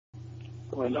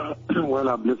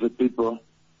Well, blessed people,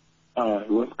 I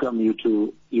welcome you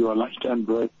to your lifetime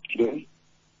break today.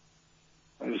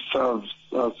 It serves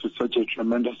us with such a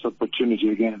tremendous opportunity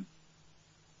again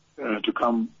to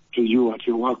come to you at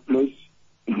your workplace,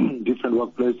 different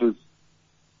workplaces.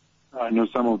 I know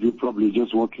some of you probably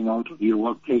just walking out of your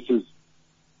workplaces,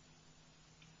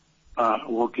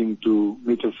 walking to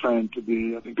meet a friend, to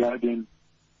be at the garden,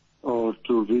 or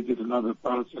to visit another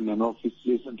person in an office,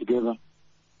 listen together.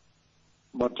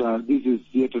 But this is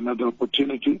yet another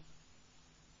opportunity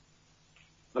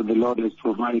that the Lord has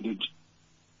provided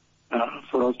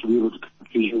for us to be able to come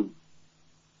to you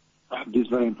at this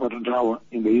very important hour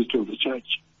in the history of the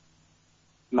church.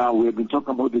 Now, we have been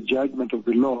talking about the judgment of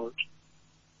the Lord,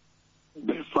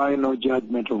 the final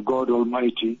judgment of God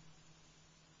Almighty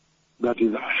that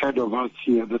is ahead of us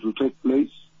here, that will take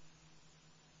place.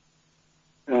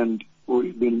 And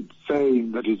we've been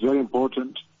saying that it's very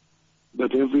important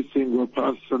that every single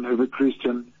person, every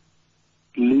Christian,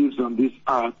 lives on this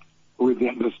earth with the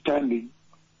understanding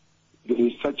there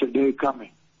is such a day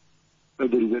coming,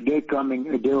 that there is a day coming,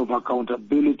 a day of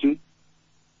accountability,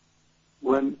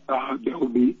 when there will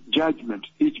be judgment.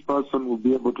 Each person will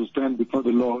be able to stand before the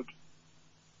Lord.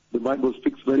 The Bible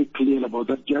speaks very clearly about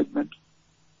that judgment,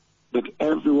 that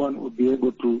everyone will be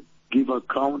able to give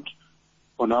account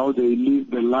on how they live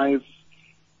the life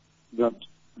that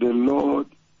the Lord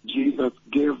Jesus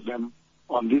gave them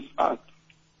on this earth.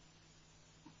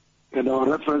 And our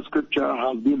reference scripture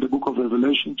has been the book of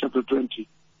Revelation, chapter 20,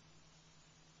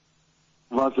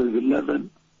 verses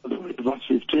 11 to verse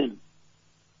 15.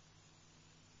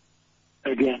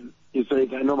 Again, he says,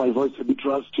 I know my voice is a bit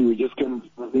rusty. We just came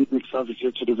from the evening service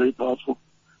yesterday, very powerful.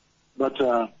 But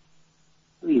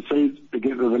he says,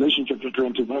 again, Revelation chapter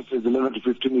 20, verses 11 to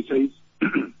 15, he says,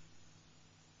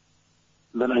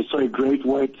 Then I saw a great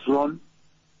white throne,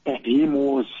 and him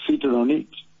who was seated on it.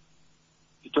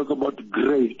 He talks about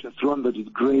great, a throne that is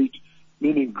great,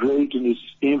 meaning great in its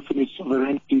infinite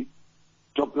sovereignty,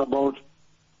 talking about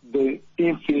the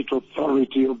infinite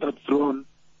authority of that throne,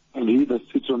 and he that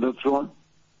sits on that throne,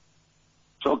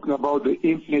 talking about the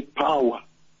infinite power.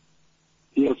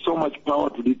 He has so much power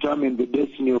to determine the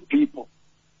destiny of people.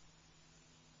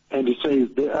 And he says,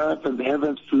 the earth and the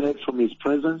heavens fled from his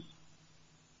presence,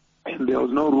 and there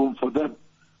was no room for them.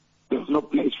 There was no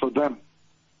place for them.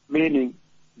 Meaning,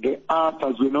 the earth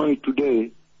as we know it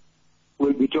today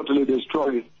will be totally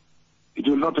destroyed. It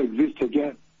will not exist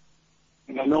again.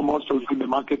 And I know most of you in the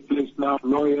marketplace now,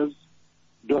 lawyers,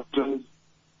 doctors,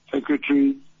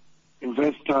 secretaries,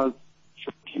 investors,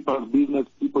 shopkeepers, business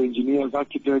people, engineers,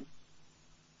 architects,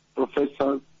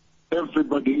 professors,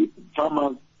 everybody,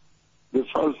 farmers, the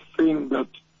first thing that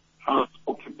has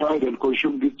occupied and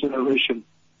consumed this generation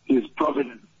is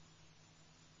providence.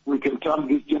 We can term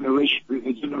this generation with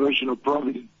a generation of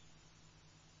providence,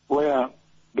 where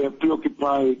they're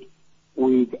preoccupied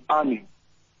with earning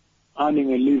a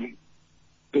living.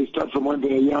 They start from when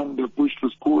they're young, they're pushed to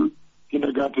school,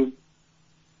 kindergarten,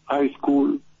 high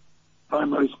school,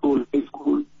 primary school, high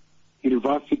school,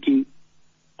 university,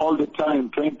 all the time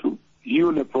trying to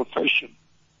hewn a profession,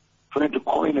 trying to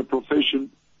coin a profession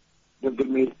that they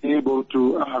may be able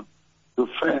to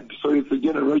fend. So it's a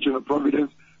generation of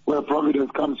providence, where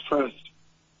providence comes first.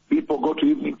 People go to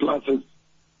evening classes.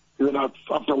 Even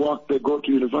after work, they go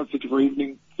to university for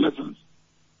evening lessons.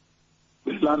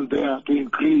 They learn there to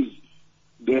increase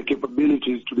their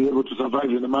capabilities to be able to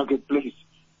survive in the marketplace,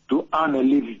 to earn a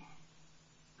living.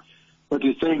 But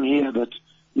he's saying here that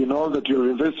in all that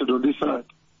you're invested on this earth,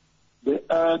 the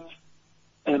earth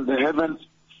and the heavens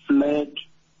fled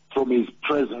from his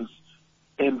presence,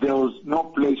 and there was no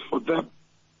place for them.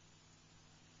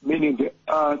 Meaning the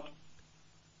earth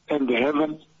and the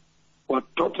heavens were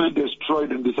totally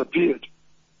destroyed and disappeared.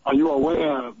 Are you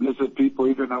aware, blessed people,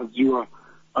 even as you are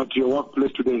at your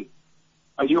workplace today,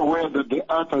 are you aware that the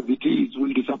earth as it is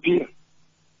will disappear?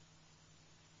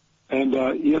 And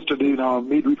yesterday in our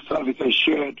midweek service, I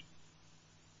shared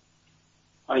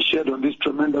on this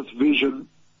tremendous vision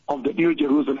of the New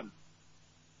Jerusalem,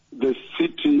 the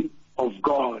city of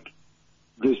God,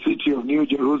 the city of New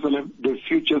Jerusalem, the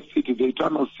future city, the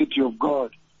eternal city of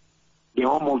God, the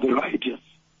home of the righteous.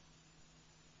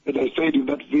 And I said in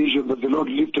that vision that the Lord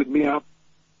lifted me up,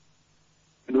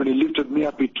 and when he lifted me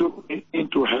up, he took me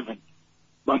into heaven,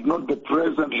 but not the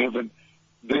present heaven,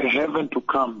 the heaven to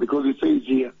come, because it says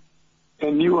here, a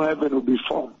new heaven will be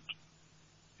formed.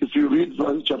 If you read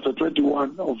verse chapter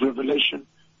 21 of Revelation,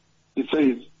 it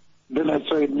says, Then I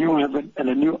saw a new heaven and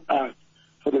a new earth,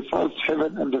 for the first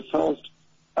heaven and the first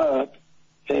earth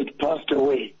had passed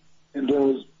away, and there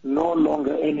was no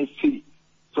longer any sea.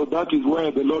 So that is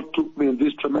where the Lord took me in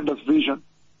this tremendous vision,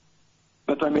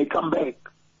 that I may come back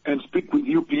and speak with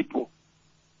you people.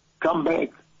 Come back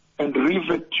and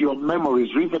rivet your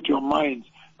memories, rivet your minds,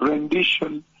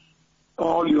 rendition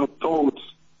all your thoughts,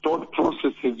 thought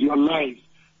processes, your lives,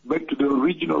 back to the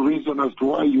original reason as to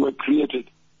why you were created,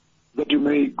 that you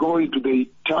may go into the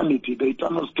eternity, the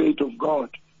eternal state of God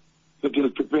that He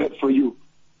has prepared for you,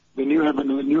 the new heaven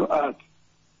and the new earth.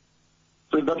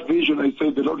 So in that vision, I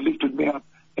said, the Lord lifted me up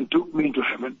and took me into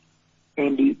heaven.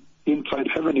 And inside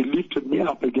heaven, He lifted me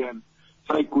up again,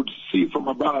 so I could see from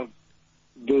above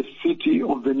the city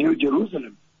of the New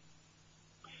Jerusalem.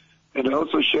 And I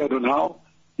also shared on how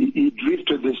he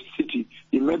drifted the city.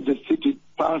 He made the city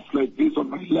pass like this on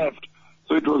my left.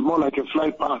 So it was more like a fly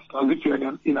past, as if you're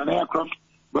in an aircraft,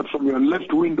 but from your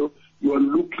left window, you are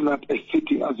looking at a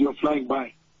city as you're flying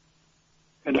by.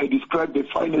 And I described the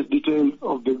finest details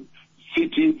of the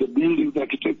city, the buildings, the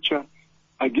architecture.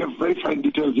 I gave very fine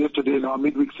details yesterday in our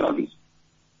midweek service.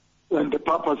 And the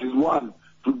purpose is one,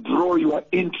 to draw your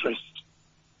interest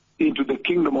into the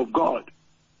kingdom of God,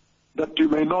 that you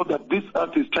may know that this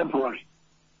earth is temporary.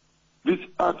 This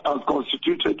earth as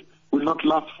constituted will not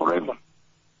last forever.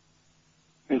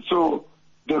 And so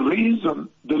the reason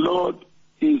the Lord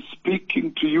is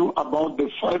speaking to you about the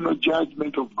final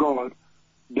judgment of God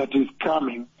that is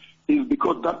coming is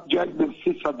because that judgment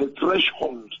sits at the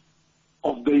threshold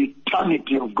of the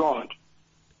eternity of God.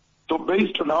 So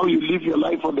based on how you live your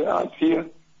life on the earth here,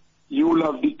 you will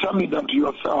have determined unto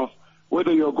yourself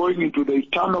whether you are going into the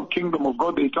eternal kingdom of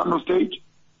God, the eternal state,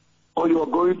 or you are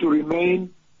going to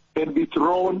remain and be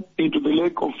thrown into the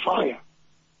lake of fire.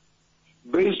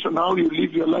 Based on how you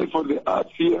live your life on the earth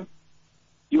here,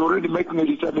 you're already making a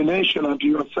determination unto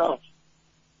yourself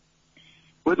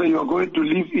whether you are going to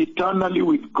live eternally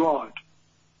with God,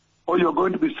 or you're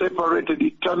going to be separated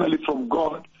eternally from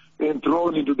God and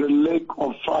thrown into the lake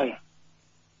of fire.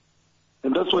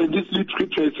 And that's why in this little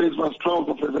scripture it says, verse 12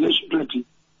 of Revelation 20,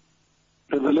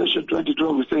 Revelation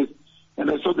 20:12, it says,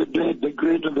 and I saw the dead, the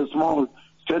great and the small,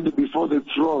 standing before the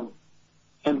throne,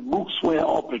 and books were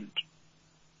opened.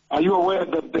 Are you aware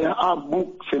that there are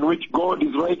books in which God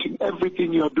is writing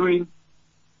everything you're doing,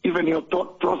 even your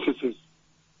thought processes?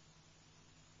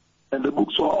 And the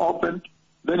books were opened.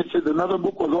 Then it says another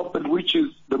book was opened, which is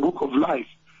the book of life.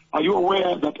 Are you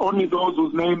aware that only those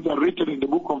whose names are written in the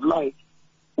book of life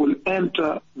will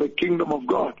enter the kingdom of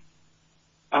God?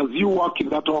 As you work in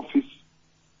that office,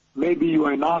 maybe you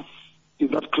are a nurse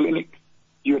in that clinic,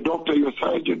 you're a doctor, you're a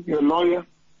surgeon, you're a lawyer,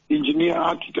 engineer,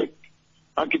 architect,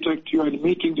 you're in a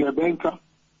meeting, you're a banker,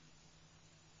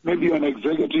 maybe you're an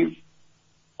executive,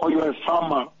 or you're a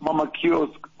farmer, mama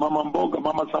kiosk, mama mboga,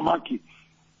 mama samaki,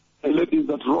 a ladies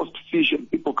that roast fish and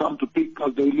people come to pick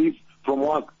as they leave from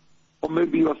work. Or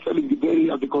maybe you're selling the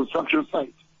dairy at the construction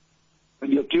site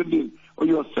and you're tuned in, or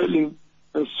you're selling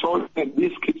salt and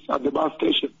biscuits at the bus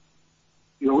station.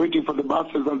 You're waiting for the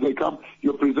buses as they come.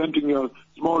 You're presenting your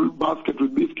small basket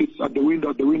with biscuits at the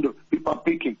window. People are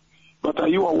picking. But are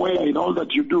you aware in all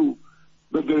that you do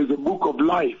that there is a book of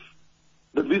life,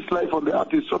 that this life on the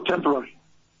earth is so temporary,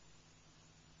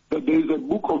 that there is a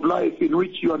book of life in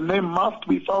which your name must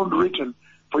be found written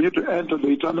for you to enter the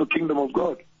eternal kingdom of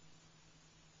God?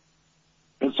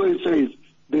 And so it says,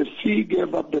 the sea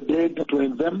gave up the dead that were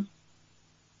in them,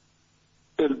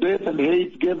 and death and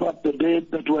hate gave up the dead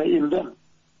that were in them.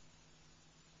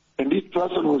 And each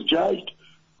person was judged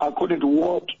according to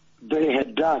what they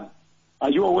had done. Are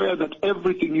you aware that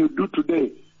everything you do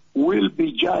today will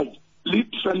be judged?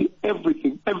 Literally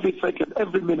everything, every second,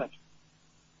 every minute,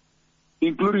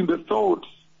 including the thoughts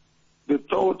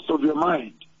of your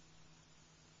mind.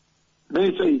 Then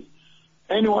it says,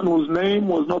 anyone whose name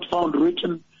was not found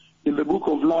written in the book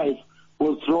of life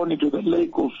was thrown into the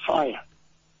lake of fire.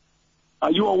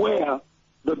 Are you aware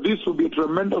that this will be a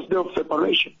tremendous day of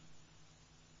separation?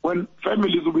 When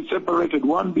families will be separated,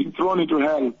 one being thrown into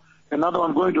hell, another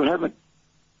one going to heaven.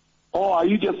 Or are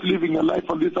you just living your life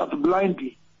on this earth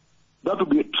blindly? That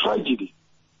would be a tragedy.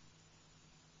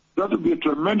 That would be a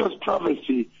tremendous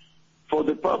travesty for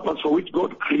the purpose for which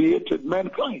God created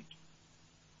mankind.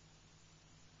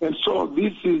 And so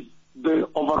this is the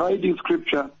overriding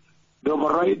scripture, the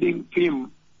overriding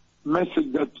theme,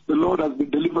 message that the Lord has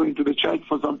been delivering to the church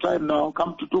for some time now,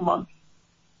 come to 2 months.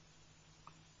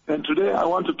 And today I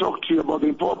want to talk to you about the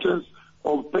importance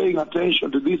of paying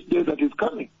attention to this day that is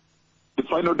coming, the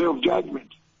final day of judgment,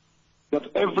 that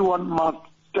everyone must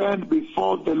stand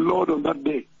before the Lord on that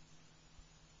day,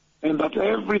 and that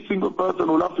every single person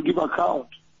will have to give account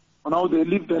on how they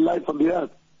live their life on the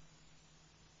earth.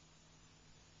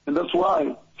 And that's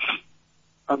why,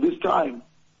 at this time,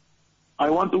 I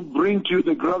want to bring to you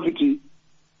the gravity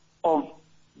of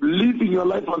living your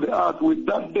life on the earth with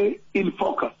that day in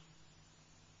focus.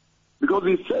 Because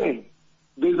he's saying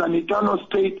there's an eternal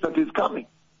state that is coming.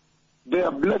 There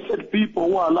are blessed people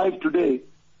who are alive today,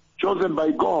 chosen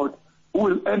by God, who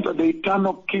will enter the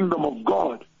eternal kingdom of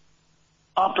God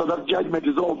after that judgment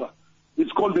is over.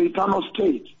 It's called the eternal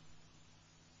state.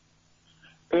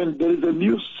 And there is a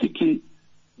new city,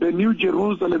 the new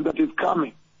Jerusalem that is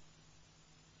coming.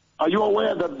 Are you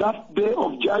aware that that day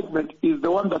of judgment is the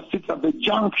one that sits at the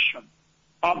junction,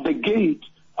 at the gate,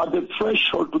 at the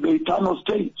threshold to the eternal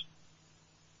state?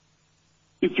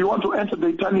 If you want to enter the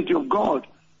eternity of God,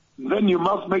 then you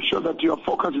must make sure that your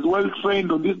focus is well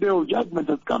trained on this day of judgment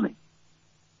that's coming.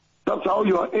 That's how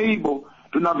you are able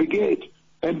to navigate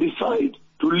and decide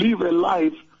to live a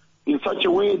life in such a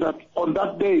way that on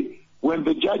that day, when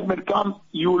the judgment comes,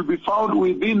 you will be found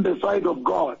within the side of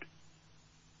God,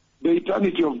 the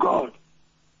eternity of God.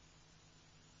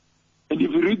 And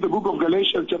if you read the book of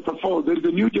Galatians chapter 4, there is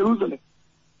a new Jerusalem.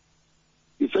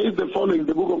 It says the following,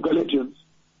 the book of Galatians.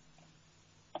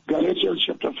 Galatians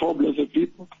chapter 4, blessed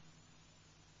people.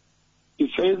 It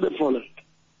says the following.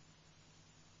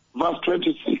 Verse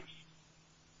 26.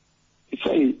 It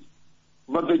says,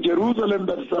 but the Jerusalem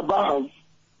that is above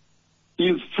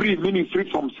is free, meaning free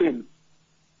from sin.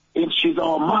 And she's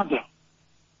our mother.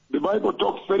 The Bible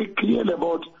talks very clearly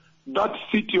about that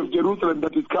city of Jerusalem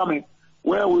that is coming,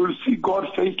 where we will see God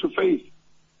face to face.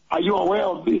 Are you aware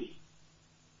of this?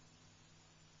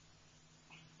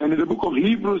 And in the book of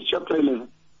Hebrews chapter 11,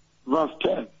 verse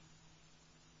 10.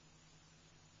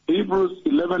 Hebrews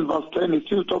 11 verse 10, it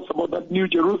still talks about that new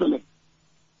Jerusalem,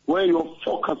 where your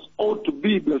focus ought to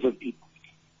be, blessed people.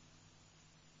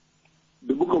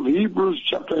 The book of Hebrews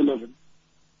chapter 11,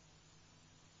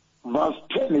 verse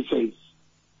 10, it says,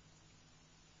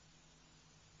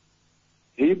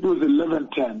 Hebrews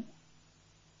 11:10,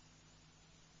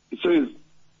 it says,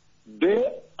 day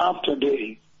after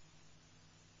day,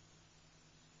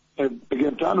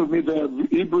 again, turn with me there,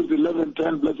 Hebrews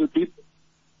 11:10, blessed people.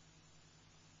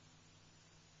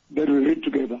 Then we read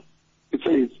together. It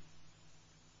says,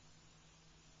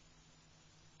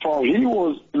 for he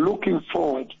was looking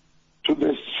forward to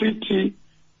the city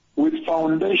with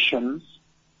foundations,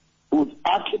 whose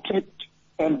architect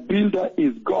and builder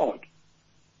is God.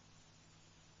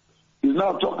 He's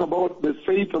now talking about the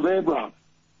faith of Abraham.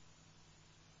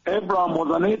 Abraham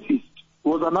was an atheist,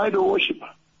 was an idol worshiper.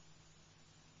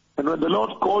 And when the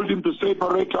Lord called him to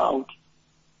separate out,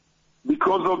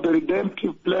 because of the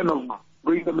redemptive plan of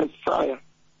bring the Messiah,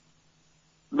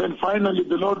 then finally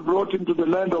the Lord brought him to the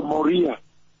land of Moriah,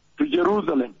 to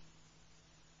Jerusalem,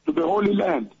 to the Holy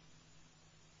Land.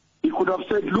 He could have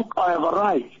said, look, I have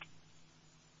arrived.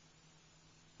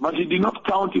 But he did not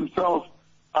count himself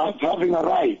as having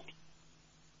arrived.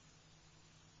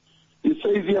 He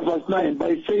says here, verse 9,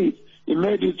 by faith he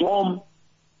made his home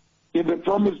in the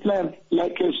promised land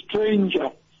like a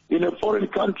stranger in a foreign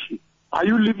country. Are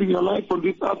you living your life on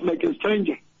this earth like a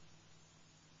stranger?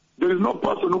 There is no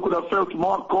person who could have felt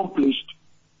more accomplished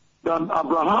than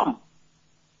Abraham,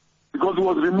 because he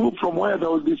was removed from where there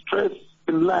was distress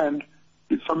in land,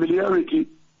 his familiarity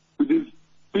with his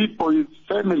people, his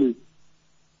family.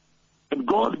 And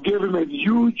God gave him a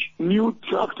huge new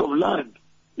tract of land.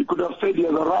 He could have said he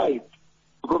has arrived,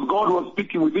 because God was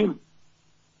speaking with him.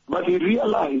 But he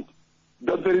realized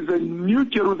that there is a new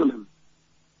Jerusalem.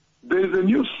 There is a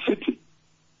new city.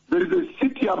 There is a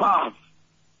city above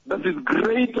that is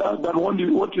greater than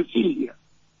what you see here.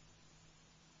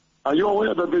 Are you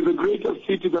aware that there is a greater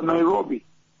city than Nairobi,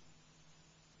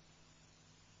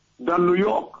 than New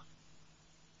York,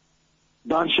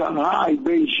 than Shanghai,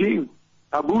 Beijing,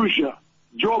 Abuja,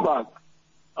 Joburg,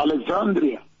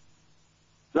 Alexandria,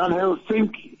 than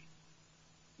Helsinki,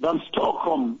 than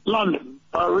Stockholm, London,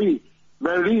 Paris,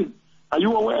 Berlin? Are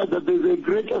you aware that there is a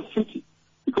greater city?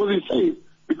 Because he says,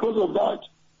 because of that,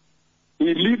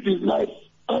 he lived his life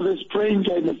as a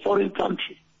stranger in a foreign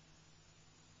country.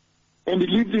 And he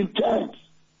lived in tents.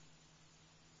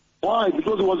 Why?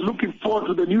 Because he was looking forward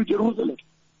to the new Jerusalem.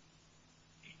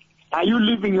 Are you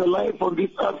living your life on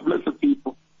this earth, blessed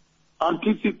people,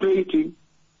 anticipating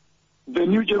the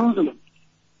new Jerusalem,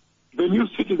 the new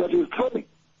city that is coming?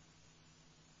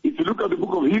 If you look at the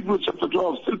book of Hebrews chapter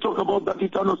 12, still talk about that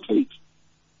eternal state.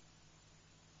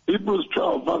 Hebrews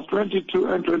 12, verse 22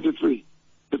 and 23,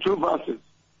 the two verses.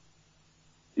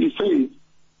 He says,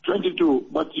 22,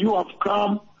 but you have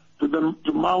come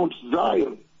to Mount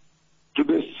Zion, to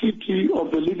the city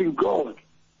of the living God,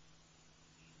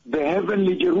 the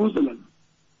heavenly Jerusalem.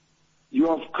 You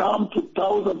have come to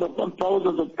thousands upon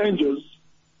thousands of angels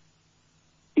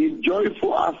in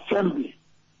joyful assembly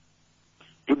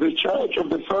to the church of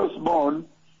the firstborn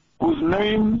whose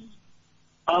names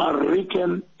are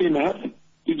written in heaven.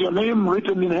 Is your name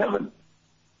written in heaven?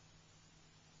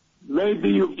 Maybe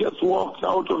you've just walked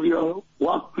out of your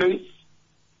workplace.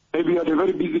 Maybe you had a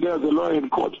very busy day as a lawyer in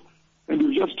court, and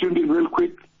you've just tuned in real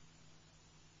quick.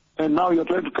 And now you're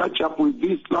trying to catch up with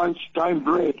this lunchtime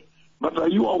bread. But are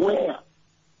you aware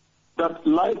that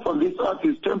life on this earth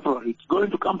is temporary? It's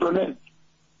going to come to an end.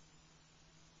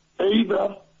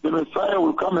 Either the Messiah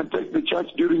will come and take the church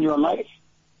during your life,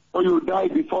 or you will die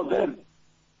before then.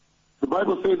 The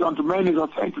Bible says, unto men is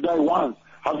assigned to die once.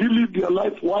 Have you lived your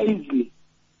life wisely?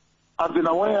 Have been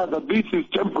aware that this is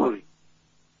temporary?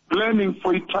 Planning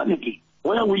for eternity.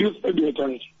 Where will you spend your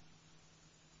eternity?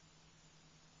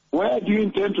 Where do you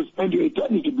intend to spend your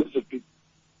eternity, blessed people?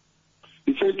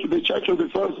 He says to the church of the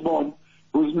firstborn,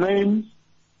 whose names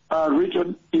are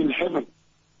written in heaven.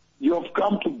 You have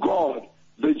come to God,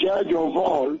 the judge of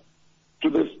all, to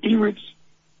the spirits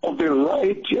of the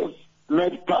righteous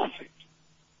made perfect.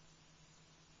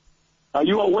 Are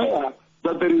you aware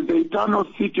that there is the eternal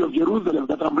city of Jerusalem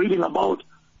that I'm reading about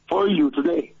for you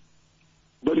today?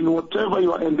 That in whatever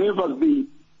your endeavors be,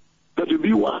 that you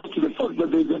be wise to the fact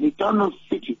that there is an eternal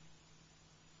city.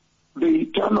 The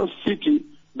eternal city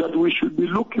that we should be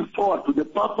looking forward to, the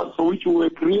purpose for which we were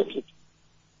created.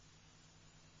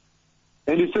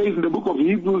 And he says in the book of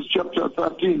Hebrews chapter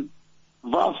 13,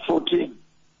 verse 14,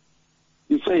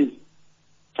 he says,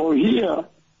 for here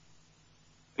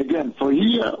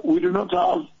we do not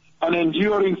have an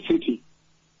enduring city,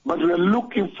 but we are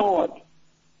looking forward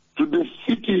to the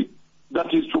city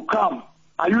that is to come.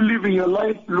 Are you living your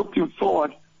life looking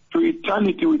forward to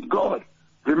eternity with God?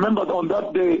 Remember that on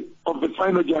that day of the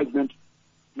final judgment,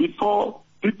 before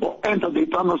people enter the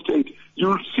eternal state,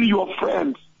 you'll see your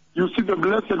friends, you'll see the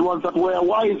blessed ones that were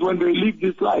wise when they lived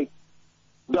this life,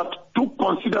 that took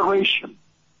consideration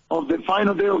of the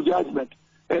final day of judgment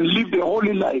and lived a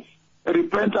holy life, a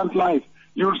repentant life.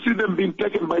 You'll see them being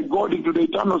taken by God into the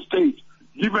eternal state,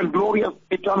 given glorious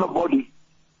eternal bodies,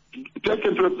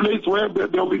 taken to a place where there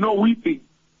will be no weeping,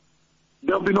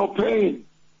 there will be no pain,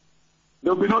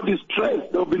 there will be no distress,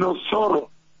 there will be no sorrow.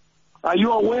 Are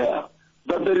you aware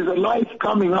that there is a life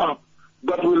coming up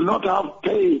that will not have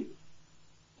pain,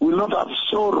 will not have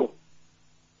sorrow,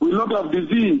 will not have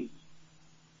disease?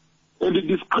 And it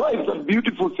describes a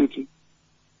beautiful city.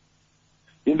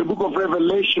 In the book of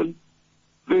Revelation,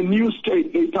 the new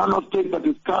state, the eternal state that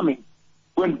is coming,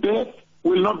 when death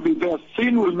will not be there,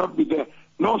 sin will not be there,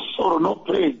 no sorrow, no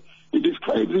pain. It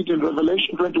describes it in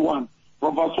Revelation 21.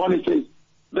 From verse 1 it says,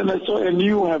 then I saw a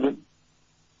new heaven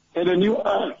and a new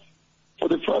earth, for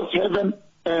the first heaven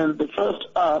and the first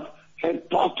earth had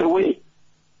passed away,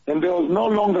 and there was no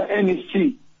longer any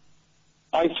sea.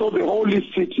 I saw the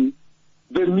holy city,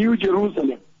 the new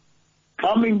Jerusalem,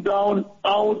 coming down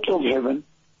out of heaven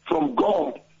from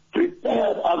God,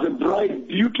 prepared as a bride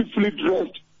beautifully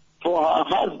dressed for her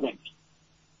husband.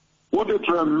 What a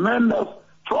tremendous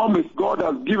promise God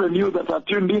has given you that are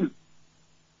tuned in.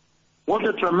 What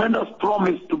a tremendous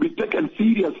promise to be taken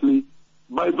seriously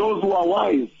by those who are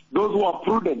wise, those who are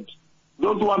prudent,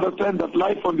 those who understand that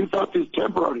life on this earth is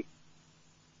temporary.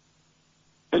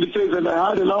 And it says, and I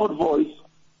heard a loud voice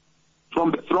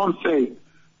from the throne saying,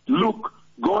 look,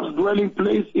 God's dwelling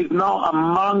place is now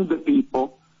among the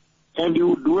people, and he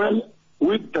will dwell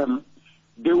with them.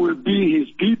 They will be his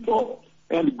people,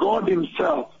 and God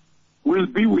himself will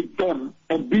be with them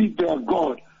and be their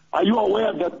God. Are you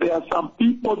aware that there are some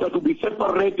people that will be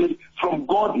separated from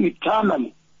God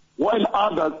eternally, while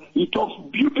others, he talks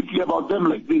beautifully about them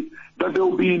like this, that they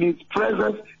will be in his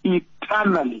presence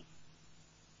eternally.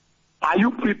 Are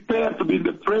you prepared to be in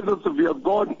the presence of your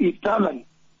God eternally?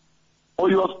 Or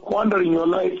you are squandering your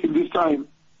life in this time,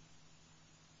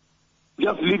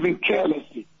 just living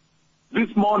carelessly? This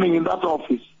morning in that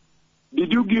office,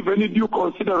 did you give any due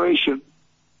consideration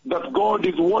that God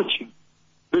is watching?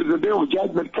 There is a day of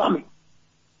judgment coming.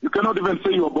 You cannot even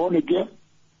say you are born again.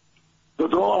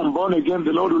 That, oh, I'm born again,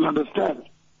 the Lord will understand.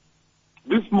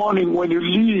 This morning when you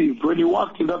leave, when you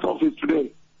walked in that office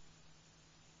today,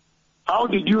 how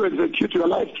did you execute your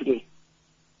life today?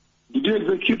 Did you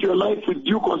execute your life with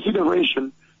due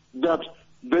consideration that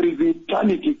there is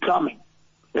eternity coming?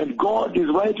 And God is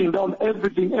writing down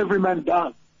everything every man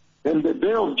does. And the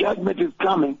day of judgment is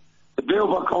coming, the day of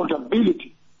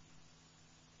accountability.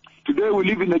 Today we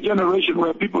live in a generation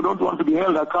where people don't want to be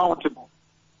held accountable.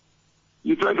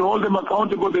 You try to hold them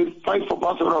accountable, they fight for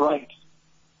personal rights.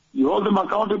 You hold them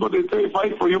accountable, they say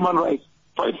fight for human rights,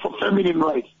 fight for feminine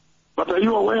rights. But are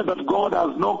you aware that God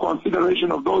has no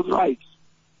consideration of those rights?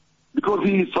 Because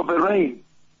he is sovereign.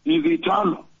 He's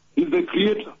eternal. He's the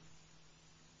creator.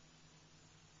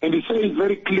 And he says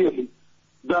very clearly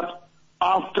that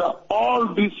after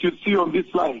all this you see on this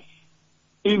life,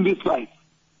 in this life,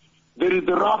 there is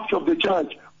the rapture of the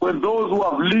church when those who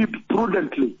have lived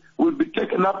prudently will be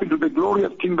taken up into the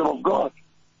glorious kingdom of God.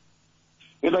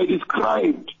 And I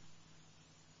described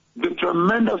the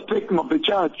tremendous taking of the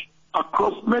church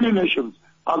across many nations,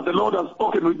 as the Lord has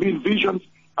spoken with me in visions.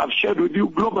 I've shared with you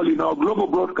globally in our global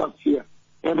broadcast here,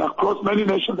 and across many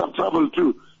nations I've traveled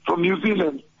to, from New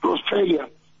Zealand to Australia,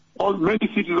 all many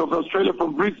cities of Australia,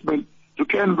 from Brisbane to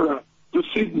Canberra to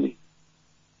Sydney,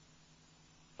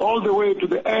 all the way to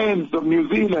the ends of New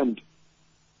Zealand,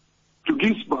 to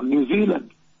Gisborne, New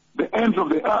Zealand, the ends of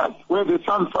the earth where the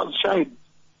sun first shines,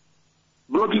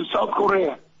 brought to South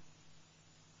Korea,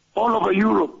 all over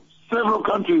Europe, several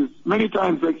countries, many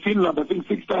times, like Finland, I think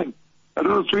 6 times, I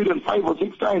don't know, Sweden 5 or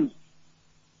 6 times,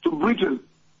 to Britain,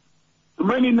 to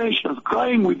many nations,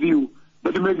 crying with you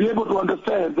that you may be able to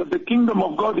understand that the kingdom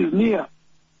of God is near.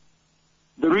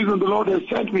 The reason the Lord has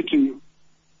sent me to you.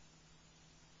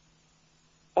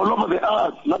 All over the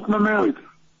earth, Latin America.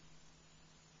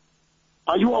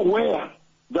 Are you aware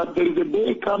that there is a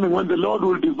day coming when the Lord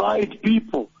will divide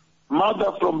people,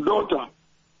 mother from daughter?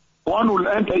 One will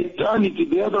enter eternity,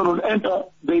 the other will enter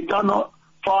the eternal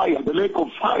fire, the lake of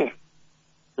fire.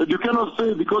 That you cannot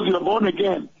say because you are born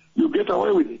again, you get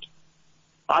away with it.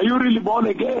 Are you really born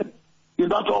again in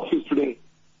that office today?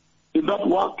 In that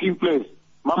working place?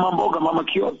 Mama Mboga, Mama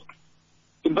Kiosk?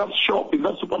 In that shop, in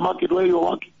that supermarket where you're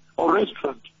working? Or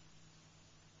restaurant?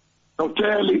 Or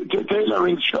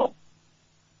tailoring shop?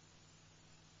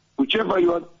 Whichever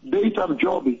your daytime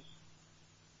job is.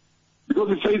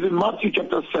 Because it says in Matthew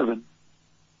chapter 7,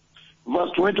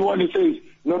 verse 21, it says,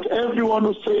 not everyone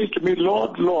who says to me,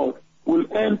 Lord, Lord, will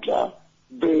enter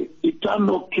the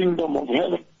eternal kingdom of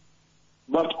heaven,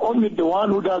 but only the one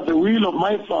who does the will of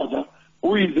my Father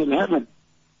who is in heaven.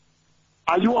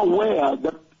 Are you aware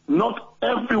that not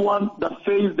everyone that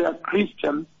says they are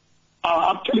Christians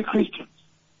are actually Christians?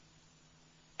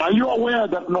 Are you aware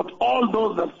that not all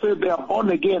those that say they are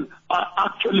born again are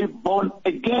actually born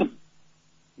again?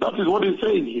 That is what he's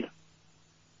saying here.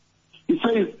 He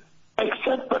says,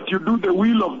 except that you do the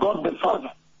will of God the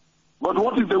Father. But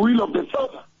what is the will of the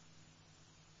Father?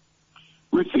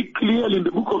 We see clearly in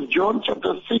the book of John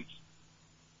chapter 6.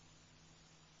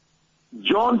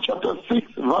 John chapter 6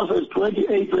 verses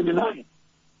 28, 29.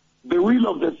 The will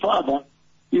of the Father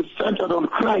is centered on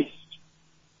Christ.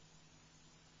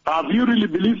 Have you really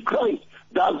believed Christ?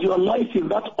 Does your life in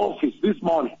that office this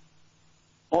morning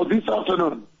or this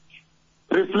afternoon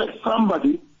reflect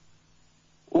somebody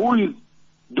who is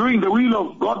doing the will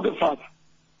of God the Father,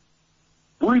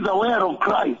 who is aware of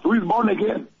Christ, who is born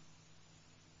again?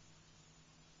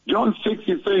 John 6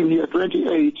 is saying here,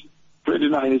 28,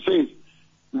 29, it says,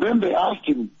 then they asked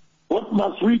him, what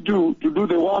must we do to do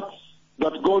the works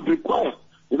that God requires?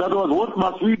 In other words, what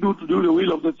must we do to do the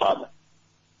will of the Father?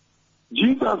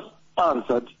 Jesus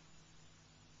answered,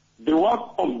 the work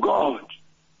of God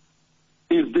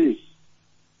is this,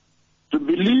 to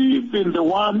believe in the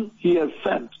one he has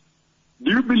sent.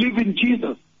 Do you believe in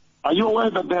Jesus? Are you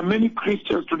aware that there are many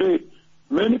Christians today,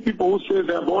 many people who say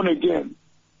they are born again,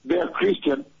 they are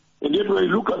Christian, and yet when you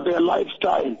look at their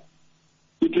lifestyle,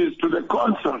 it is to the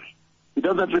contrary. It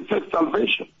doesn't reflect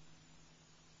salvation.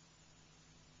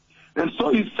 And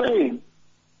so he's saying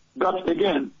that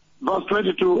again, verse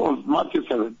 22 of Matthew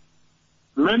 7,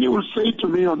 many will say to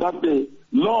me on that day,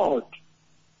 Lord,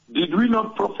 did we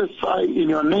not prophesy in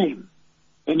your name,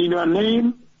 and in your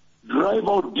name drive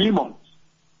out demons,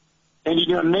 and in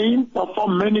your name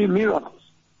perform many miracles?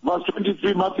 Verse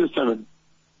 23, Matthew 7.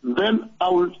 Then I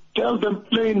will tell them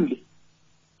plainly,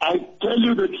 I tell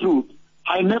you the truth,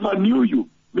 I never knew you.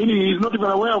 Meaning he is not even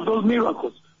aware of those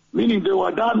miracles. Meaning they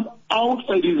were done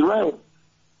outside his realm,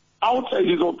 outside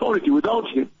his authority, without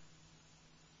him.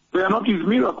 They are not his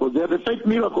miracles. They are the fake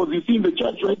miracles you see in the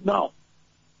church right now.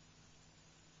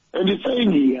 And he's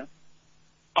saying here,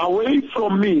 away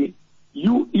from me,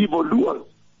 you evildoers.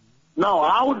 Now,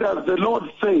 how does the Lord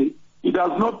say he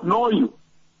does not know you?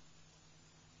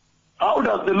 How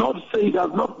does the Lord say he does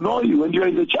not know you when you are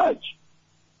in the church?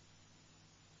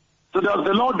 So does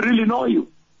the Lord really know you?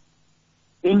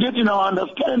 And yet in our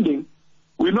understanding,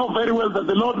 we know very well that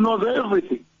the Lord knows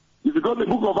everything. If you go to the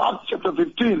book of Acts chapter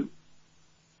 15,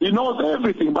 he knows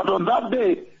everything. But on that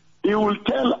day, he will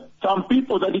tell some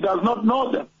people that he does not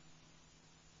know them.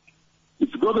 If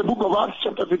you go to the book of Acts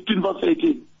chapter 15, verse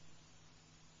 18.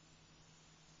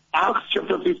 Acts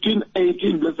chapter 15,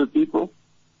 18, blessed people.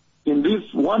 In this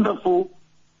wonderful,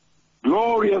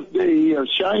 glorious day here,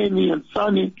 shiny and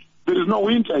sunny There is no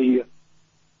winter here.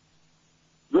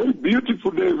 Very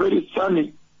beautiful day, very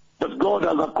sunny, that God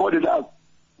has accorded us.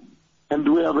 And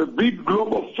we have a big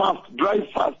global fast, dry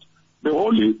fast. The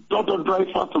holy, total dry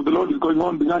fast of the Lord is going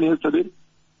on, began yesterday.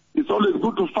 It's always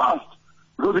good to fast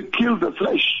because it kills the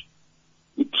flesh.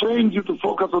 It trains you to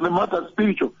focus on the matter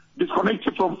spiritual, disconnect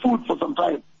you from food for some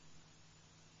time.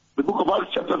 The book of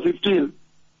Acts chapter 15,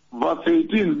 verse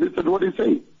 18, listen to what he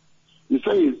says. He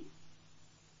says,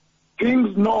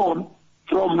 things known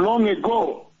from long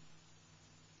ago.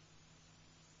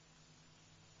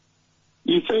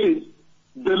 He says,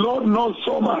 the Lord knows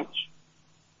so much.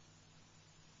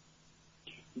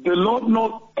 The Lord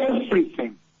knows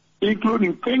everything,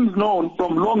 including things known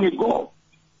from long ago.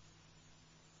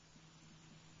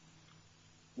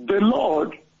 The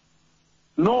Lord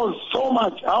knows so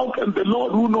much. How can the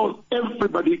Lord, who knows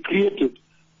everybody created,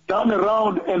 turn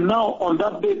around and now on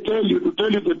that day tell you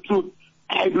the truth,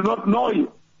 I do not know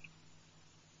you?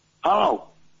 How?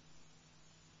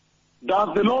 Does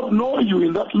the Lord know you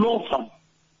in that law firm?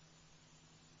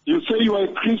 You say you are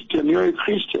a Christian, you are a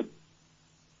Christian.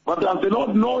 But does the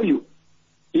Lord know you?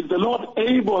 Is the Lord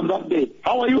able on that day?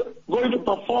 How are you going to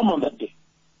perform on that day?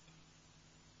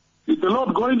 Is the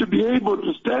Lord going to be able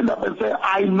to stand up and say,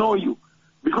 I know you?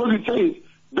 Because he says,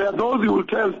 there are those who will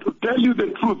to tell you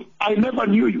the truth, I never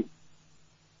knew you.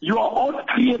 You are all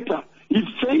creator. If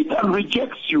Satan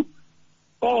rejects you,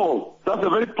 oh, that's a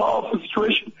very powerful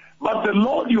situation. But the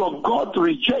Lord your God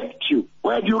rejects you.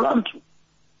 Where do you run to?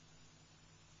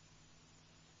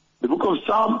 The book of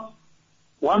Psalm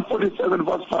 147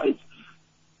 verse 5,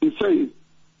 it says,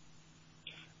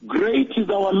 great is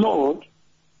our Lord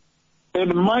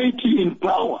and mighty in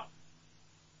power.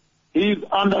 His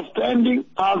understanding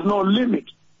has no limit.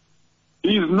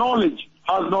 His knowledge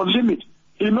has no limit.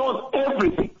 He knows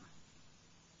everything.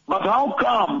 But how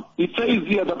come it says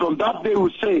here that on that day he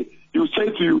will say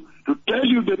to you, to tell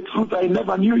you the truth, I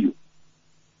never knew you?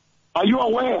 Are you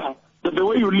aware that the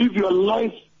way you live your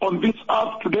life on this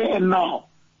earth today and now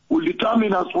will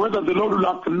determine as whether the Lord will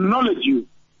acknowledge you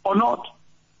or not?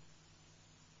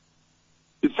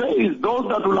 It says, those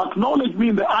that will acknowledge me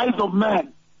in the eyes of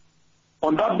man,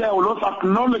 on that day I will also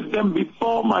acknowledge them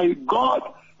before my God,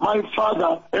 my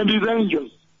Father, and his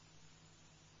angels.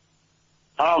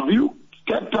 Have you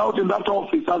stepped out in that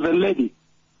office as a lady?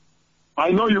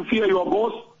 I know you fear your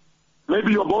boss.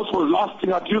 Maybe your boss was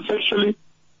lasting at you sexually,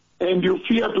 and you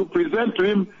fear to present to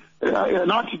him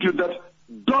an attitude that,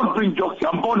 don't bring jokes,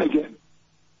 I'm born again.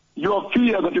 You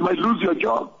fear that you might lose your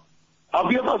job.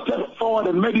 Have you ever stepped forward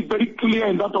and made it very clear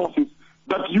in that office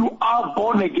that you are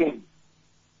born again?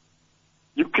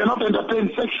 You cannot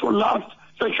entertain sexual lust,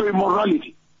 sexual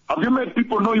immorality. Have you made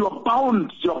people know your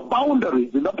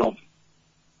boundaries in that office?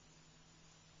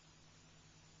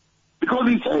 Because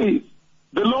he says,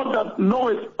 the Lord that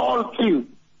knoweth all things,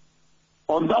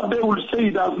 on that day will say he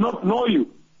does not know you.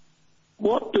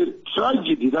 What a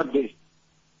tragedy that day.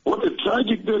 What a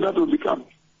tragic day that will become.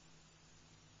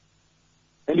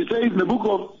 And he says in the book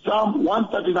of Psalm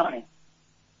 139,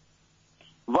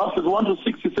 verses 1 to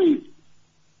 6, he says,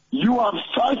 you have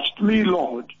searched me,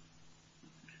 Lord.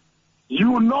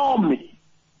 You know me.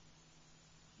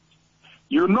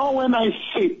 You know when I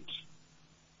sit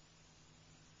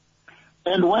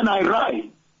and when I rise.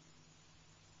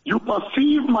 You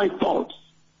perceive my thoughts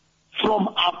from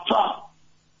afar.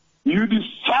 You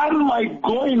discern my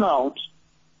going out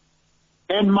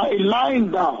and my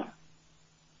lying down.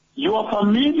 You are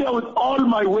familiar with all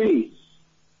my ways.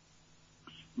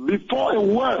 Before a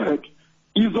word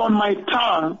is on my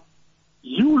tongue,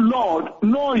 you, Lord,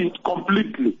 know it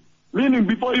completely. Meaning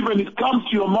before even it comes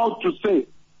to your mouth to say,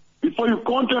 before you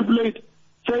contemplate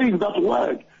saying that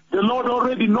word, the Lord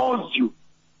already knows you.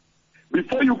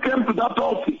 Before you came to that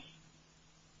office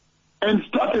and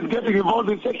started getting involved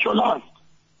in sexual lust,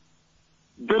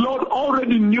 the Lord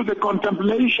already knew the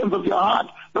contemplations of your heart.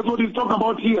 That's what he's talking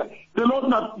about here. The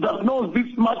Lord that knows this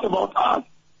much about us.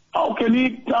 How can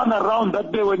he turn around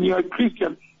that day when you're a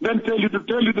Christian, then tell you the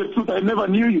truth, I never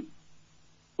knew you?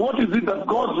 What is it that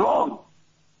goes wrong?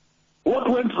 What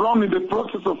went wrong in the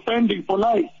process of fending for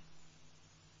life?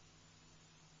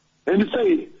 And he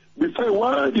says, before a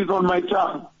word is on my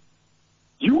tongue,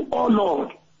 you, O Lord,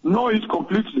 know it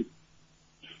completely.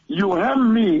 You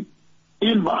hem me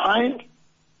in behind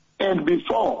and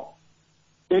before,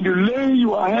 and you lay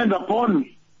your hand upon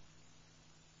me.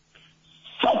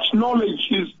 Such knowledge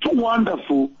is too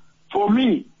wonderful for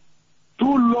me,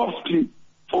 too lofty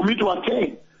for me to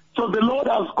attain. So the Lord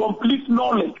has complete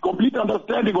knowledge, complete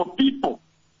understanding of people.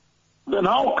 Then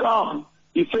how come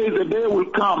he says a day will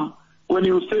come when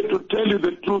he will say, to tell you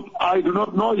the truth, I do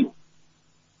not know you?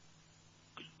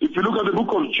 If you look at the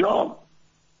book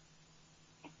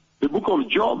of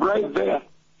Job right there,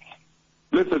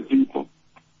 blessed people.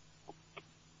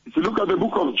 If you look at the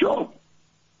book of Job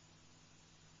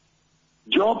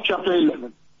chapter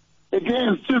 11,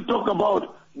 again, still talk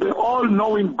about the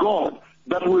all-knowing God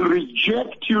that will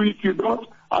reject you if you don't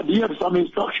adhere to some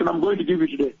instruction I'm going to give you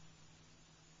today.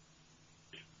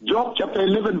 Job chapter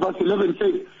 11 verse 11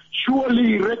 says, surely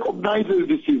he recognizes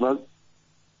deceivers,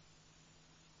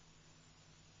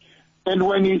 and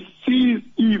when he sees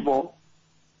evil,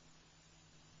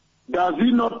 does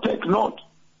he not take note?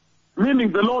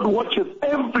 Meaning the Lord watches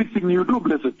everything you do,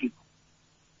 blessed people.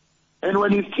 And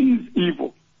when he sees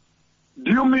evil,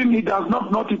 do you mean he does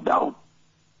not note it down?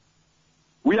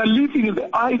 We are living in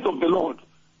the eyes of the Lord.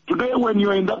 Today when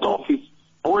you are in that office,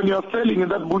 or when you are selling in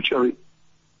that butchery,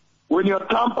 when you are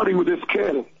tampering with the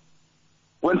scale,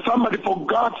 when somebody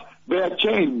forgot their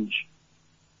change,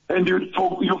 and you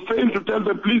fail to tell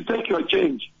them, please take your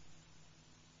change.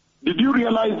 Did you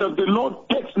realize that the Lord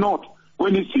takes note?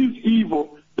 When he sees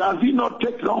evil, does he not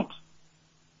take note?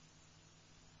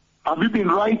 Have you been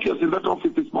righteous in that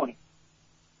office this morning?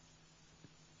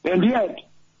 And yet,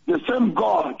 the same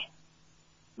God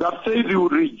that says he will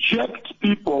reject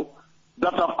people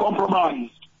that have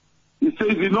compromised, he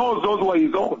says he knows those who are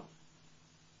his own.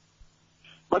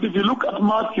 But if you look at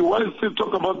Matthew, why does it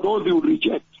talk about those he will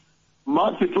reject?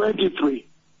 Matthew 23.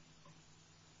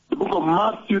 The book of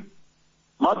Matthew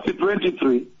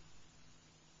 23.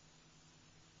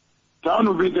 Turn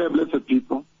will be there, blessed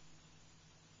people.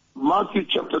 Matthew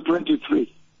chapter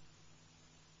 23.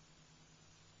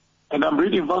 And I'm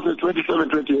reading verses 27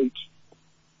 and 28.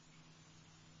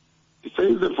 It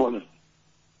says the following.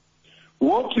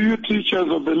 Woe to you, teachers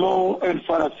of the law and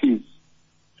Pharisees,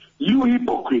 you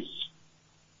hypocrites!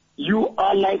 You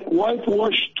are like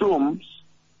whitewashed tombs,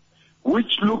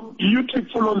 which look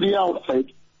beautiful on the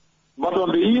outside, but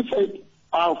on the inside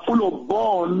are full of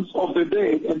bones of the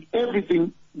dead and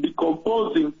everything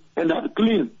decomposing and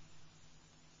unclean.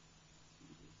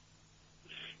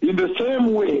 In the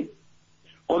same way,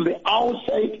 on the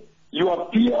outside, you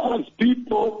appear as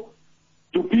people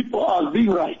as being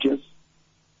righteous,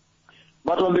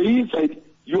 but on the inside,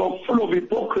 you are full of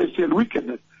hypocrisy and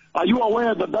wickedness. Are you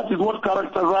aware that that is what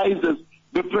characterizes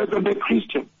the present-day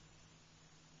Christian?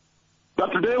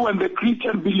 That today when the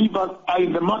Christian believers are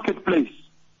in the marketplace,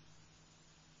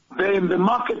 they're in the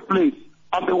marketplace,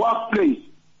 at the workplace,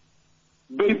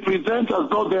 they present as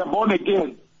though they are born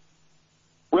again.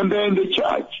 When they're in the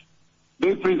church,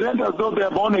 they present as though they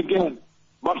are born again,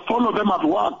 but follow them at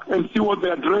work and see what they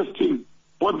are dressed in,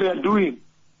 what they are doing.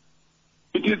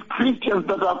 It is Christians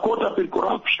that are caught up in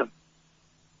corruption.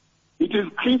 It is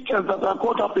Christians that are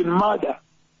caught up in murder.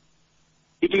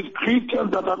 It is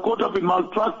Christians that are caught up in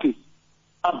malpractice,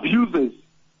 abuses.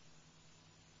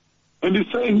 And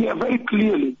he's saying here very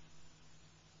clearly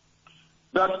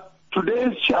that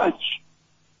today's church,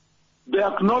 they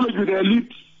acknowledge with their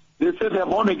lips, they say they are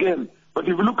born again. But if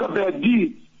you look at their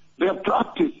deeds, their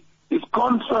practice is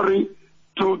contrary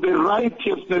to the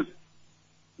righteousness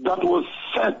that was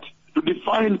set to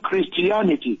define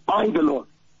Christianity by the Lord.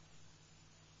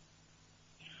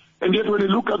 And yet when you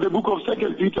look at the book of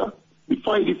 2 Peter,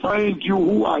 before he defined you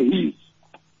who are his,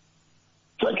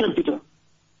 2 Peter,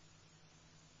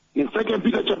 in 2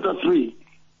 Peter chapter 3,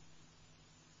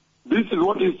 this is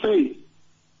what he says.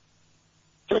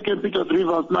 2 Peter 3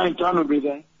 verse 9, turn with me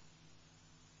there.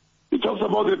 He talks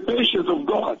about the patience of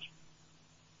God.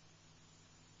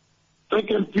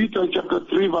 2 Peter chapter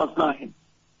 3 verse 9.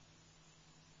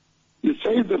 He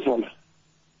says the following.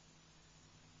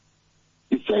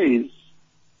 He says,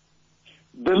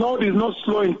 the Lord is not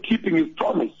slow in keeping his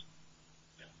promise,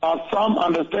 as some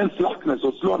understand slackness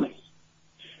or slowness.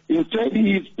 Instead,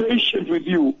 he is patient with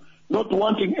you, not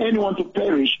wanting anyone to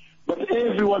perish, but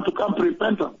everyone to come to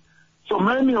repentance. So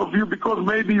many of you, because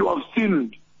maybe you have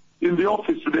sinned in the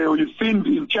office today, or you sinned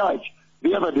in church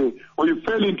the other day, or you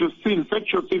fell into sin,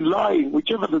 sexual sin, lying,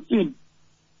 whichever the sin,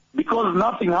 because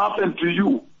nothing happened to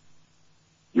you,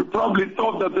 you probably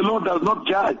thought that the Lord does not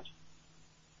judge.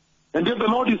 And yet the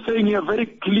Lord is saying here very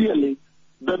clearly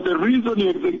that the reason he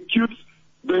executes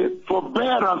the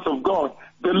forbearance of God,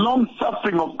 the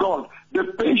long-suffering of God, the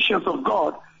patience of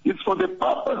God, is for the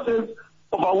purposes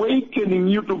of awakening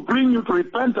you, to bring you to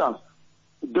repentance.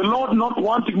 The Lord not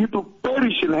wanting you to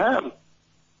perish in hell.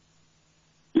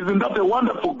 Isn't that a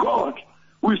wonderful God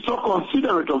who is so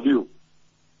considerate of you?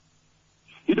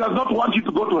 He does not want you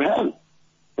to go to hell.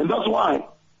 And that's why,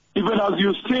 even as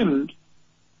you sinned,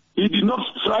 he did not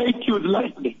strike you with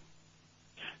lightning.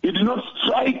 He did not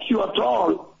strike you at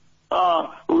all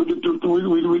with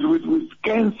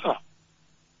cancer.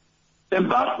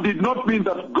 And that did not mean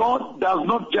that God does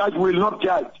not judge, will not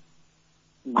judge.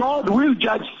 God will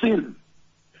judge sin.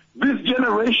 This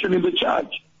generation in the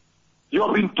church, you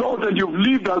have been taught and you've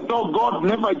lived as though God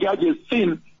never judges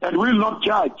sin and will not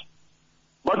judge.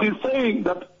 But he's saying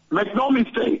that, make no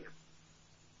mistake,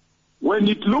 when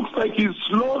it looks like he's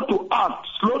slow to act,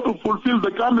 slow to fulfill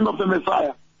the coming of the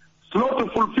Messiah, slow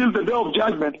to fulfill the day of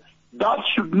judgment, that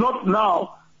should not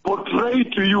now portray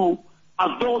to you as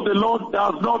though the Lord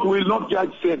does not, will not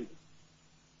judge sin.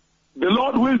 The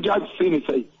Lord will judge sin, he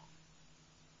says.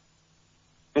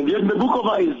 And yet in the book of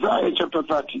Isaiah chapter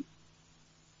 30,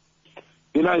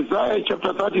 in Isaiah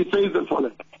chapter 30 it says the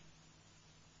following.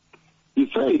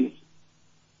 He says,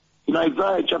 in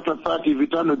Isaiah chapter 30, if you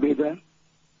turn with me there,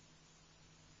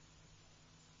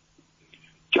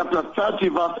 chapter 30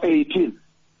 verse 18,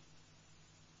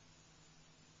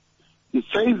 he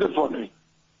says the following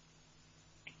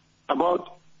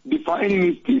about defining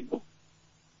his people,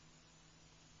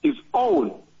 his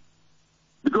own,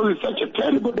 because it's such a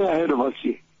terrible day ahead of us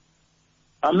here.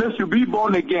 Unless you be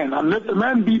born again, unless a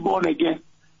man be born again,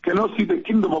 cannot see the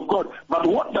kingdom of God. But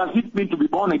what does it mean to be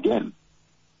born again?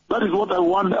 That is what I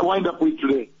wind up with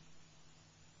today.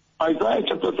 Isaiah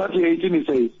chapter 30, 18, he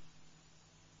says,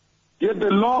 Yet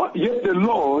the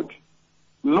Lord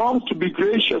longs to be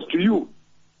gracious to you.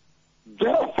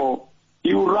 Therefore,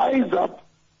 he will rise up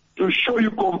to show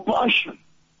you compassion.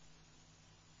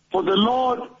 For the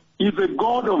Lord is a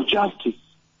God of justice.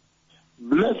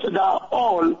 Blessed are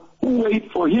all who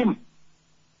wait for him.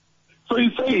 So he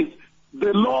says,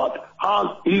 the Lord has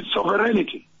his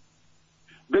sovereignty.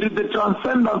 There is the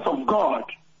transcendence of God.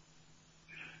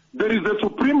 There is the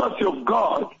supremacy of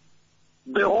God,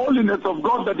 the holiness of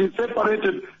God that is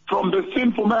separated from the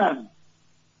sinful man.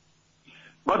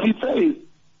 But he says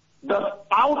that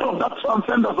out of that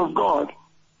transcendence of God,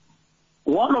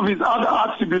 one of his other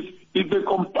attributes is the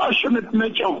compassionate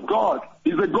nature of God.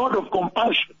 He's a God of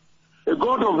compassion, a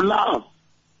God of love,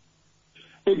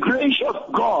 a gracious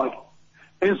God.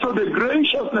 And so the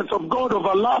graciousness of God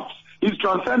overlaps his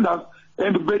transcendence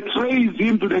and betrays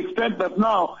him to the extent that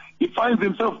now he finds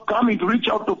himself coming to reach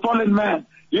out to fallen man,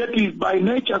 yet he is by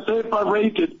nature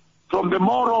separated from the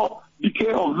moral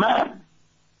decay of man.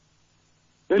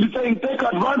 And he's saying, take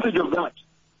advantage of that.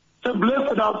 So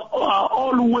blessed are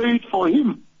all who wait for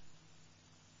him.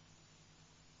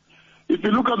 If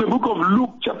you look at the book of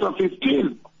Luke chapter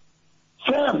 15,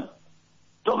 Sam,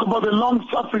 talk about the long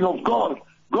suffering of God,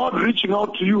 God reaching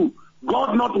out to you,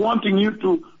 God not wanting you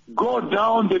to go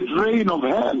down the drain of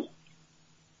hell.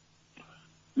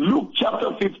 Luke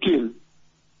chapter 15,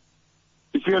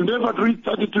 if you endeavor to read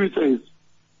 32, it says,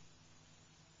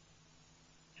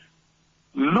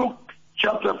 Luke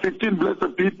chapter 15,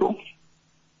 blessed people,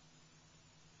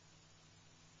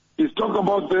 he's talking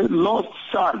about the lost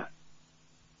son.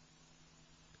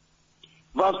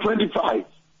 Verse 25.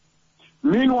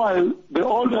 Meanwhile, the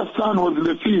older son was in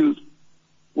the field.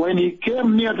 When he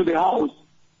came near to the house,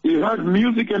 he heard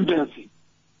music and dancing.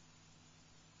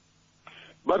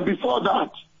 But before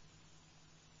that,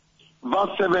 verse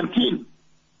 17,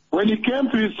 when he came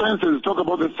to his senses, talk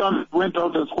about the son who went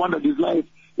out and squandered his life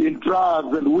in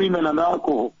drugs and women and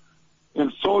alcohol,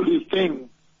 and sold his things,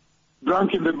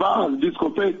 drank in the bars,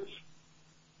 discotheques.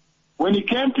 When he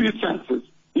came to his senses,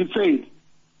 he said,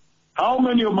 how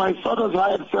many of my father's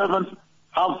hired servants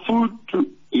have food to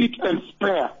eat and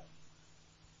spare?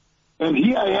 And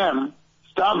here I am,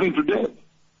 starving to death.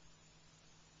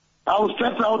 I will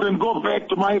set out and go back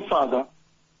to my father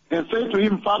and say to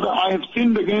him, Father, I have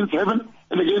sinned against heaven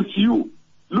and against you.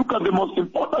 Look at the most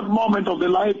important moment of the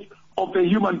life of the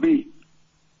human being,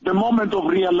 the moment of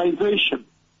realization,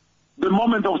 the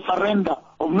moment of surrender,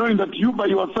 of knowing that you by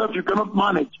yourself you cannot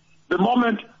manage, the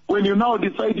moment when you now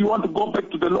decide you want to go back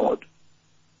to the Lord.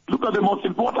 Look at the most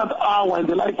important hour in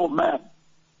the life of man.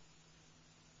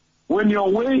 When you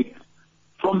awake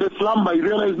from the slumber, you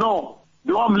realize, no,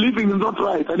 the way I'm living is not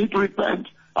right. I need to repent.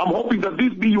 I'm hoping that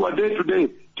this be your day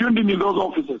today, tuned in those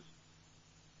offices.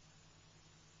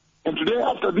 And today,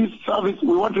 after this service,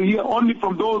 we want to hear only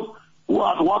from those who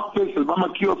are at workplaces,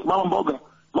 Mama Kiosk, Mama Mboga,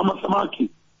 Mama Samaki,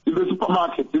 in the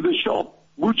supermarket, in the shop,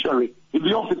 butchery, in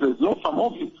the offices, law firm,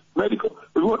 office, medical,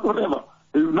 whatever,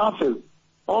 nurses,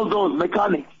 all those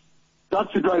mechanics,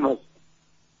 taxi drivers.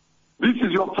 This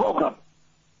is your program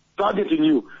targeting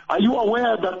you. Are you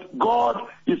aware that God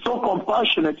is so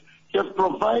compassionate, He has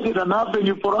provided an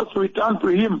avenue for us to return to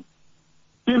Him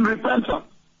in repentance?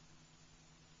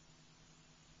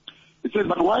 It says,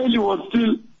 but while he was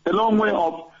still a long way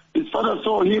off, his father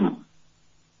saw him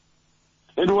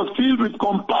and was filled with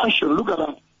compassion, look at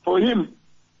that, for him.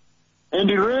 And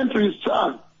he ran to his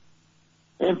son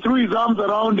and threw his arms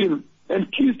around him and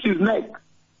kissed his neck.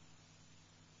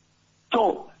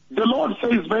 So the Lord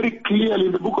says very clearly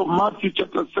in the book of Matthew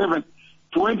chapter 7,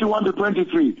 21 to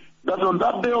 23, that on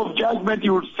that day of judgment he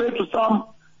would say to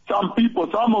some people,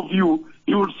 some of you,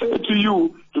 he would say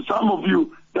to some of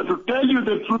you, that to tell you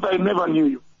the truth, I never knew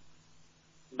you.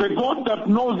 The God that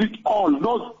knows it all,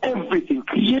 knows everything,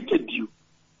 created you,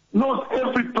 knows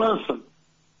every person.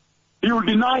 He will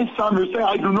deny some, he will say,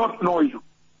 I do not know you.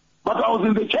 But I was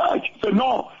in the church. He said,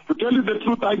 no, to tell you the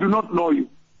truth, I do not know you.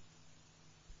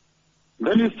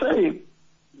 Then he's saying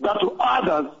that to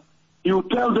others, he will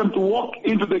tell them to walk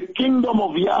into the kingdom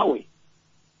of Yahweh,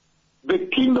 the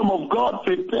kingdom of God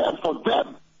prepared for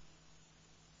them,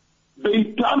 the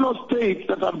eternal states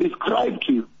that are described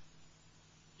to you.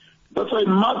 That's why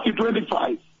in Matthew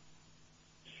 25,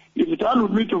 if you turn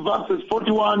with me to verses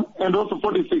 41 and also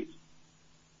 46.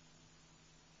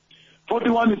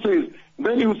 41 it says,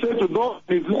 then he will say to those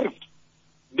on his left,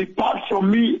 depart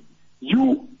from me,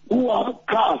 you who are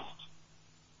cast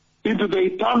into the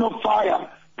eternal fire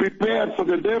prepared for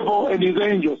the devil and his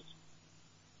angels.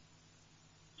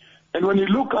 And when you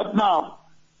look at now,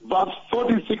 verse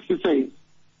 46 it says,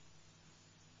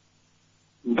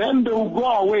 then they will go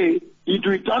away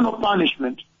into eternal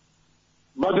punishment,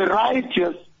 but the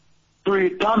righteous to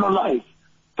eternal life.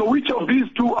 So which of these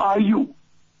two are you?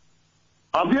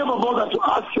 Have you ever bothered to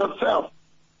ask yourself,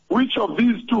 which of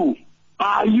these two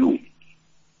are you?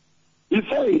 He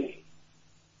says,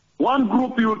 one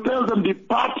group you will tell them,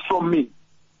 depart from me.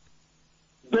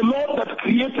 The Lord that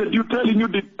created you telling you,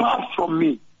 depart from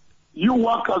me, you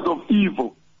workers of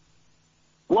evil,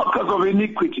 workers of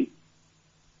iniquity,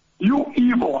 you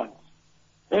evil ones.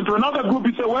 And to another group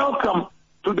he said, welcome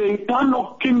to the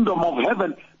eternal kingdom of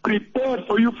heaven prepared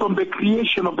for you from the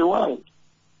creation of the world.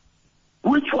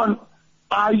 Which one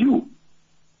are you?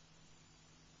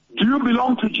 Do you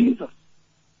belong to Jesus?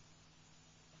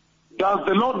 Does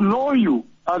the Lord know you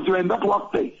as you're in that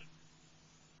workplace?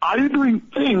 Are you doing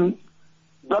things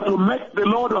that will make the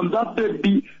Lord on that day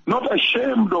be not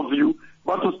ashamed of you,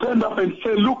 but to stand up and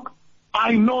say, look,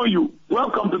 I know you.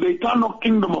 Welcome to the eternal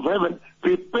kingdom of heaven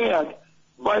prepared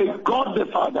by God the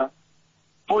Father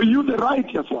for you, the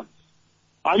righteous ones.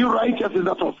 Are you righteous in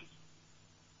that office?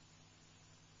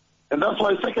 And that's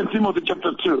why 2 Timothy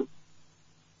chapter 2,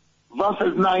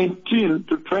 verses 19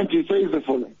 to 20 says the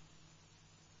following.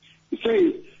 It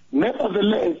says,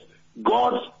 nevertheless,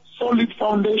 God's solid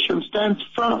foundation stands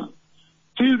firm,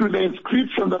 sealed with the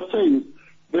inscription that says,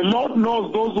 the Lord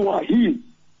knows those who are his.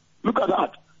 Look at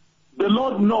that. The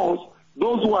Lord knows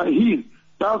those who are his.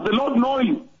 Does the Lord know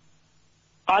you?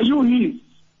 Are you his?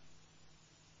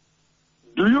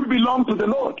 Do you belong to the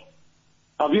Lord?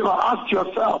 Have you ever asked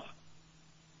yourself,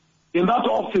 in that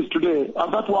office today,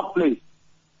 at that workplace,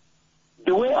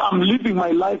 the way I'm living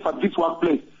my life at this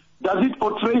workplace, does it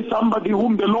portray somebody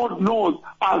whom the Lord knows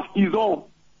as his own?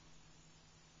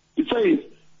 It says,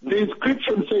 the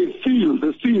inscription says, seal,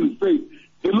 the seal says,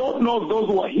 the Lord knows those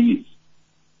who are his.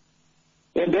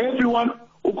 And everyone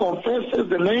who confesses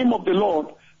the name of the Lord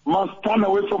must turn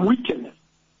away from wickedness.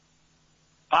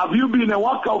 Have you been a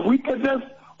worker of wickedness,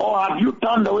 or have you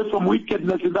turned away from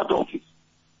wickedness in that office?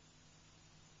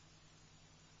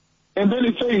 And then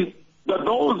it says that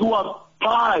those who are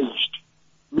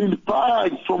been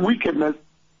purged from wickedness,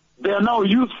 they are now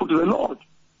useful to the Lord.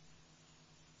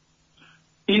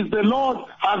 Is the Lord,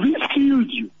 have he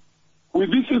sealed you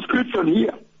with this inscription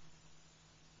here?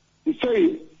 He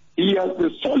says, he has the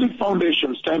solid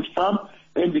foundation, stands firm,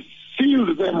 and he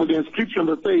sealed them with the inscription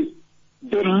that says,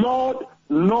 the Lord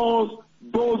knows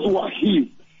those who are his,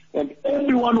 and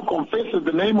everyone who confesses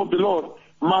the name of the Lord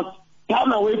must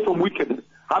turn away from wickedness.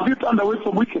 Have you turned away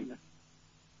from wickedness?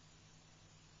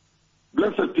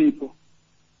 Blessed people,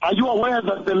 are you aware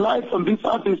that the life on this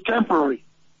earth is temporary?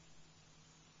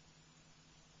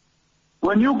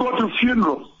 When you go to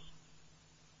funerals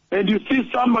and you see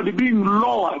somebody being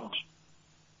lowered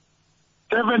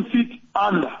 7 feet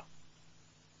under,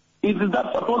 isn't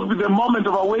that supposed to be the moment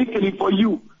of awakening for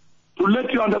you to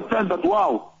let you understand that,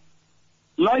 wow,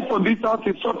 life on this earth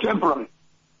is so temporary?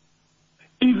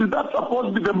 Isn't that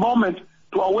supposed to be the moment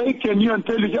to awaken you and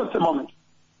tell you, just a moment,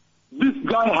 this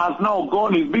guy has now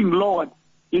gone, he's being lowered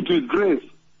into his grave.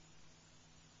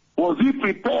 Was he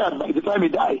prepared by the time he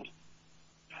died?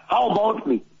 How about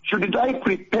me? Should I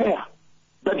prepare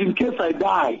that in case I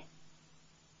die,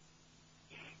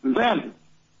 then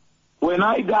when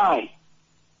I die,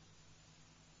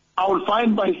 I will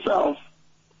find myself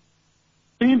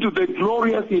into the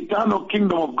glorious eternal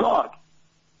kingdom of God?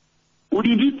 Would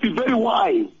it be very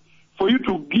wise for you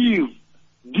to give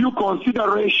due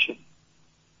consideration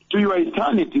to your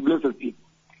eternity, blessed people?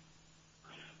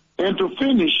 And to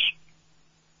finish,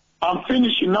 I'm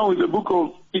finishing now with the book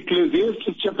of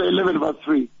Ecclesiastes chapter 11 verse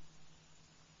 3,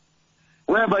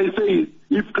 whereby it says,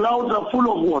 if clouds are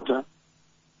full of water,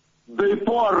 they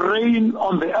pour rain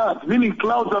on the earth, meaning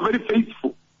clouds are very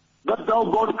faithful. That's how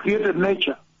God created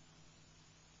nature.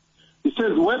 It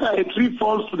says, whether a tree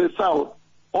falls to the south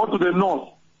or to the north,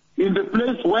 in the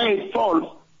place where it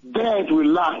falls, there it will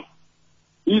lie.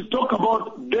 He's talking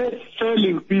about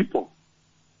death-failing people.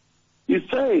 He's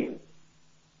saying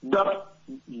that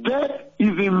death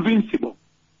is invincible.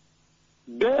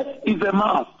 Death is a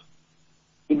must.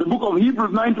 In the book of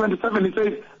Hebrews 9:27, it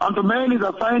says, unto man is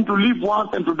assigned to live once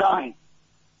and to die,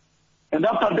 and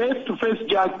after death to face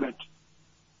judgment.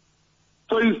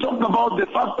 So he's talking about the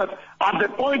fact that at the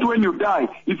point when you die,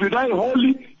 if you die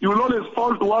holy, you will always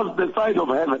fall towards the side of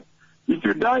heaven. If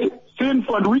you die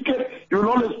sinful and wicked, you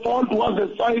will always fall towards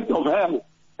the side of hell.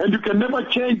 And you can never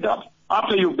change that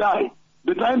after you die.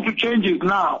 The time to change is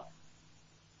now.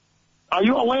 Are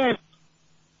you aware,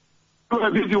 you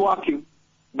are busy working,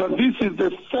 that this is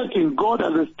the setting God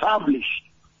has established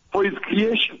for his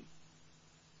creation?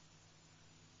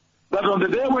 That on the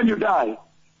day when you die,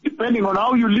 depending on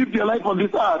how you live your life on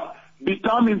this earth,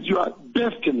 determines your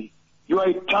destiny, your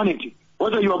eternity.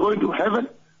 Whether you are going to heaven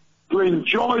to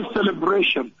enjoy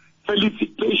celebration,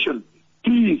 felicitation,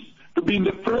 peace, to be in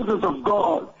the presence of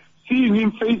God, seeing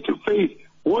him face to face,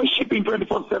 worshiping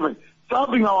 24/7,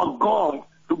 serving our God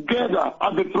together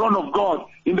at the throne of God,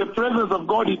 in the presence of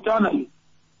God eternally.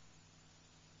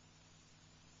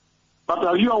 But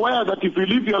are you aware that if you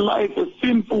live your life a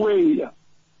sinful way here,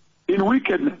 in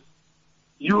wickedness,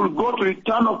 you will go to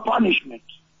eternal punishment,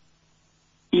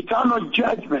 eternal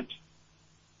judgment,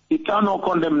 eternal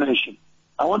condemnation?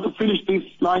 I want to finish this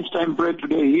lunchtime break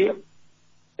today here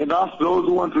and ask those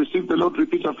who want to receive the Lord to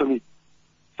repeat after me.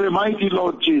 Say, mighty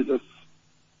Lord Jesus,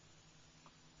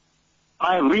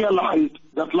 I have realized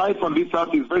that life on this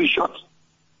earth is very short,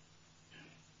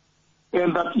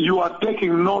 and that you are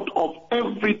taking note of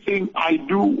everything I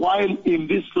do while in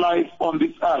this life on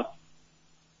this earth.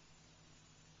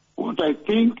 What I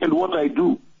think and what I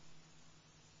do.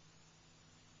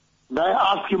 And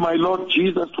I ask you, my Lord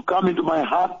Jesus, to come into my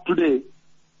heart today.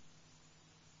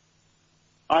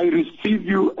 I receive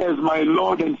you as my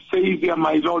Lord and Savior,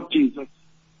 my Lord Jesus.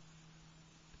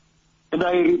 And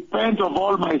I repent of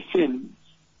all my sins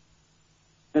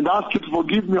and ask you to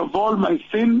forgive me of all my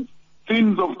sins,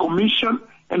 sins of commission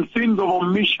and sins of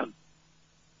omission.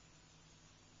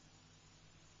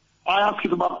 I ask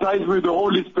you to baptize me with the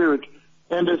Holy Spirit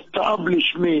and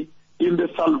establish me in the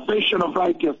salvation of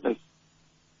righteousness.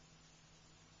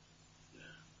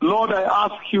 Lord, I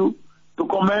ask you to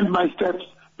command my steps,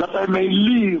 that I may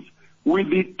live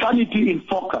with eternity in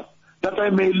focus, that I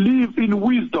may live in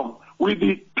wisdom with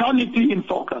eternity in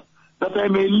focus, that I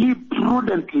may live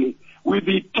prudently with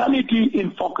eternity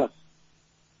in focus.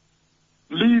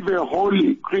 Live a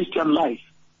holy Christian life.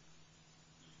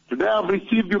 Today I have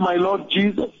received you, my Lord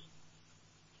Jesus,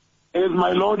 as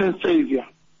my Lord and Savior.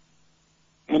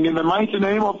 And in the mighty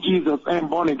name of Jesus, I am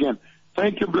born again.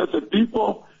 Thank you, blessed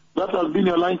people. That has been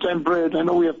your lunchtime bread. I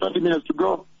know we have 30 minutes to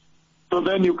go. So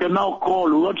then you can now call.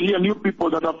 We want to hear new people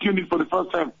that have tuned in for the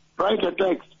first time. Write a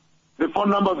text. The phone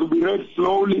numbers will be read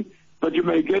slowly, but you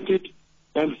may get it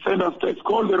and send us text.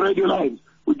 Call the radio lines.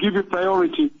 We give you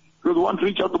priority because we want to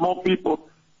reach out to more people,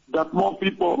 that more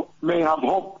people may have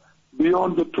hope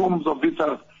beyond the tombs of this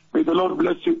earth. May the Lord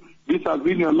bless you. This has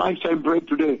been your lunchtime bread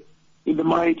today. In the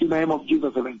mighty name of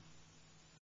Jesus, amen.